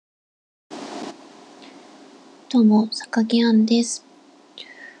どうも、坂木杏です。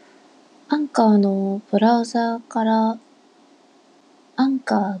アンカーのブラウザから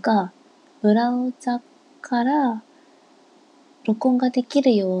録音ができ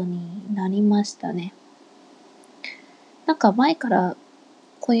るようになりましたね。なんか前から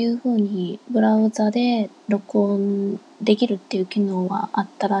こういう風にブラウザで録音できるっていう機能はあっ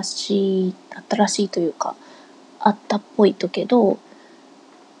たらしいというか、あったっぽいけど、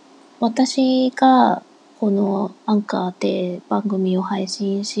私がこのアンカーで番組を配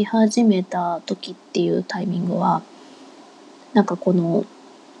信し始めた時っていうタイミングは、なんかこの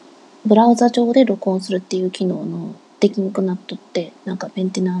ブラウザ上で録音するっていう機能のできなくなっとって、なんかメ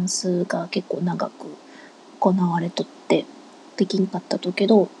ンテナンスが結構長く行われとってできんかったけ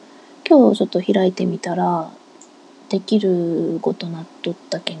ど、今日ちょっと開いてみたらできることなっとっ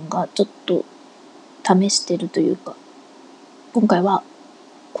た件がちょっと試してるというか、今回は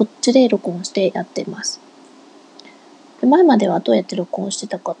こっちで録音してやってます。前まではどうやって録音して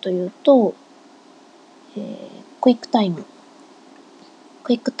たかというと、クイックタイム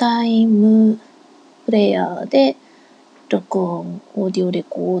プレイヤーで録音、オーディオレ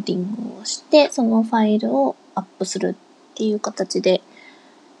コーディングをして、そのファイルをアップするっていう形で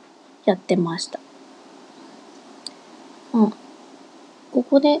やってました。こ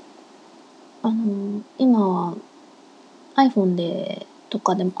こで、今は iPhone でと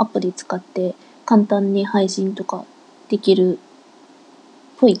かでもアプリ使って簡単に配信とかできるっ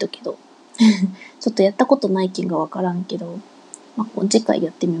ぽいけど、ちょっとやったことないけんがわからんけど、次回や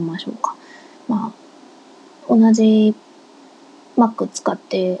ってみましょうか。同じ Mac 使っ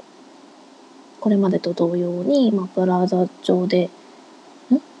て、これまでと同様に、ブラウザ上で、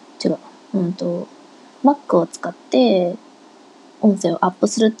Mac を使って音声をアップ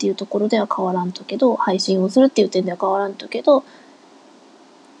するっていうところでは変わらんけど、配信をするっていう点では変わらんけど、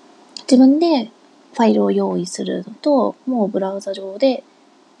自分でファイルを用意するのと、もうブラウザ上で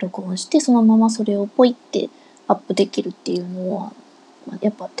録音して、そのままそれをポイってアップできるっていうのは、や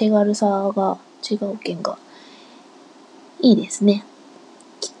っぱ手軽さが違うけんがいいですね。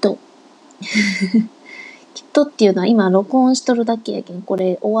きっとっていうのは今録音しとるだけやけん、こ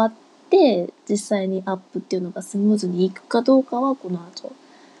れ終わって実際にアップっていうのがスムーズにいくかどうかはこの後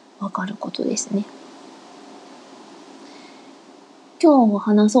わかることですね。今日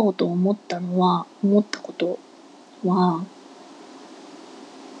話そうと思ったことは、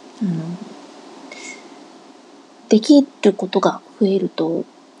できることが増えると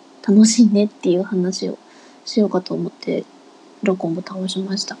楽しいねっていう話をしようかと思って録音ボタンを押し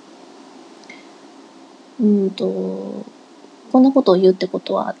ました。こんなことを言うってこ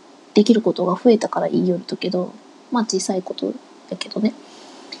とはできることが増えたから言いよるけど、小さいことやけどね。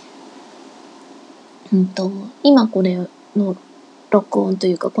今これの録音と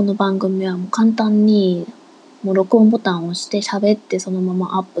いうかこの番組はもう簡単にもう録音ボタンを押して喋ってそのま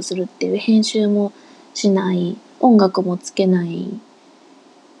まアップするっていう、編集もしない、音楽もつけない、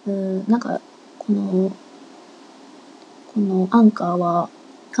なんかこのアンカーは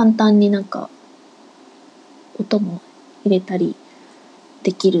簡単になんか音も入れたり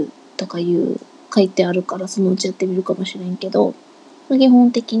できるとかいう書いてあるから、そのうちやってみるかもしれんけど、基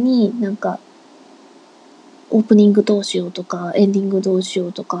本的になんかオープニングどうしようとかエンディングどうしよ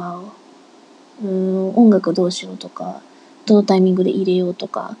うとか、音楽どうしようとか、どのタイミングで入れようと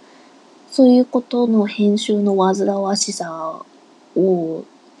か、そういうことの編集の煩わしさを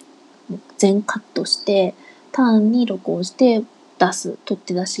全カットして単に録音して出す、取っ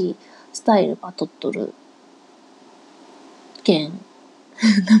て出しスタイルが取っとるけん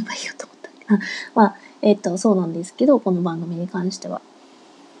何倍言おうと思った。そうなんですけど、この番組に関しては、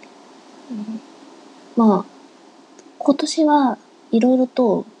今年はいろいろ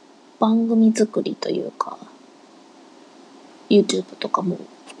と番組作りというか YouTube とかも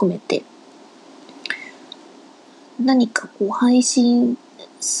含めて何か配信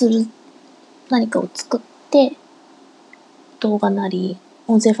する、何かを作って動画なり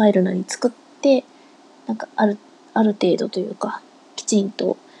音声ファイルなり作って、なんかある程度というかきちん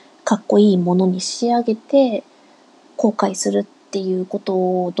とかっこいいものに仕上げて公開するっていうこと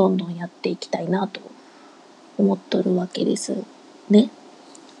をどんどんやっていきたいなと思っとるわけですね。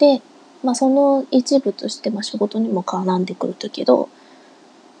で、その一部として仕事にも絡んでくるけど、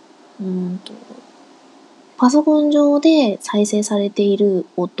パソコン上で再生されている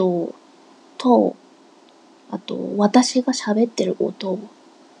音と、あと私が喋ってる音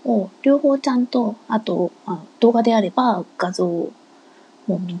を両方ちゃんと、あと、動画であれば画像も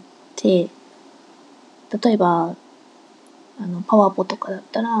見て、例えばパワポとかだっ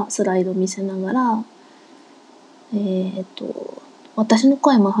たらスライド見せながら、私の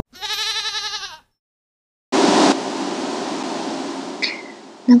声も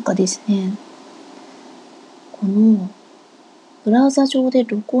なんかですね、このブラウザ上で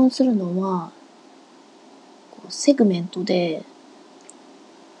録音するのは、セグメントで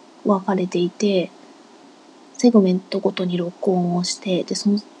分かれていて、セグメントごとに録音をして、で、そ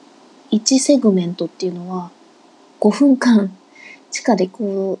の1セグメントっていうのは5分間しかレ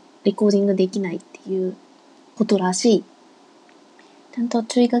コーディングできないっていうことらしい。ちゃんと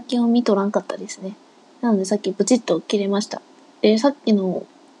注意書きを見とらんかったですね。なのでさっきブチッと切れました。さっきの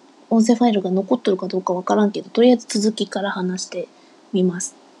音声ファイルが残っとるかどうかわからんけど、とりあえず続きから話してみま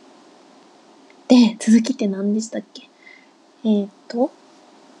す。で、続きって何でしたっけ？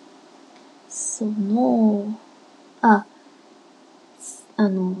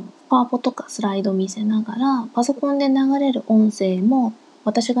パワポとかスライド見せながら、パソコンで流れる音声も、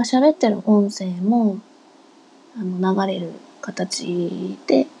私が喋ってる音声も、流れる形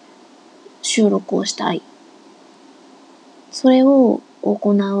で収録をしたい。それを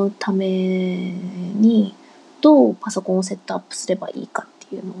行うために、どうパソコンをセットアップすればいいかっ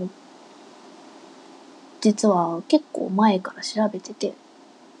ていうのを、実は結構前から調べてて、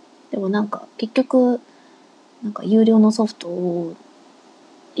でもなんか結局、有料のソフトを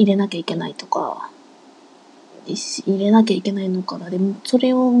入れなきゃいけないとか、入れなきゃいけないのかな。でも、そ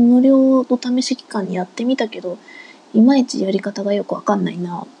れを無料の試し期間にやってみたけど、いまいちやり方がよくわかんない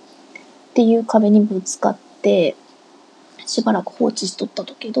な、っていう壁にぶつかって、しばらく放置しとった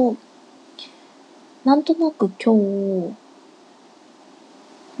けど、なんとなく今日、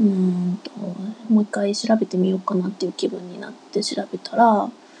もう一回調べてみようかなっていう気分になって調べたら、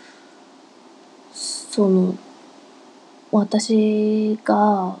私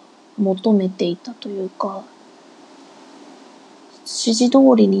が求めていたというか、指示通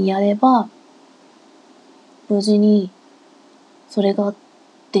りにやれば、無事にそれが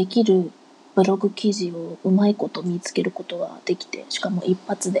できるブログ記事をうまいこと見つけることができて、しかも一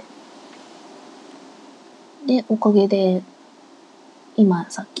発で。で、おかげで、今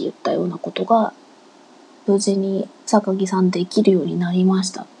さっき言ったようなことが、無事に榊さんできるようになりま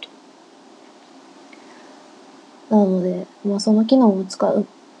したと。なので、その機能を使っ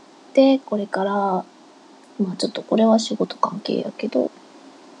て、これから、ちょっとこれは仕事関係やけど、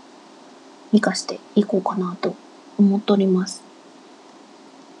活かしていこうかなと思っております。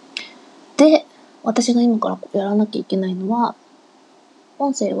で、私が今からやらなきゃいけないのは、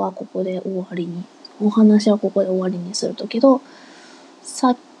音声はここで終わりに、お話はここで終わりにするとけど、さ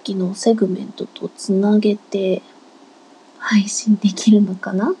っきのセグメントとつなげて配信できるの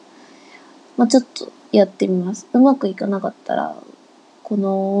かな？ちょっとやってみます。うまくいかなかったら、こ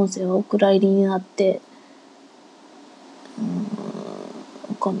の音声はお蔵入りになって、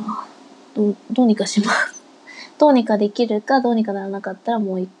かな。どうにかします。どうにかできるか、どうにかならなかったら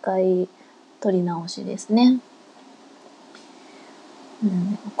もう一回撮り直しですね。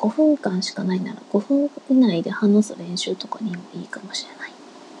5分間しかないなら5分以内で話す練習とかにもいいかもしれない。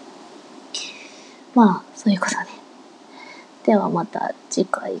そういうことで。ではまた次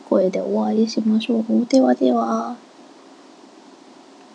回声でお会いしましょう。ではでは。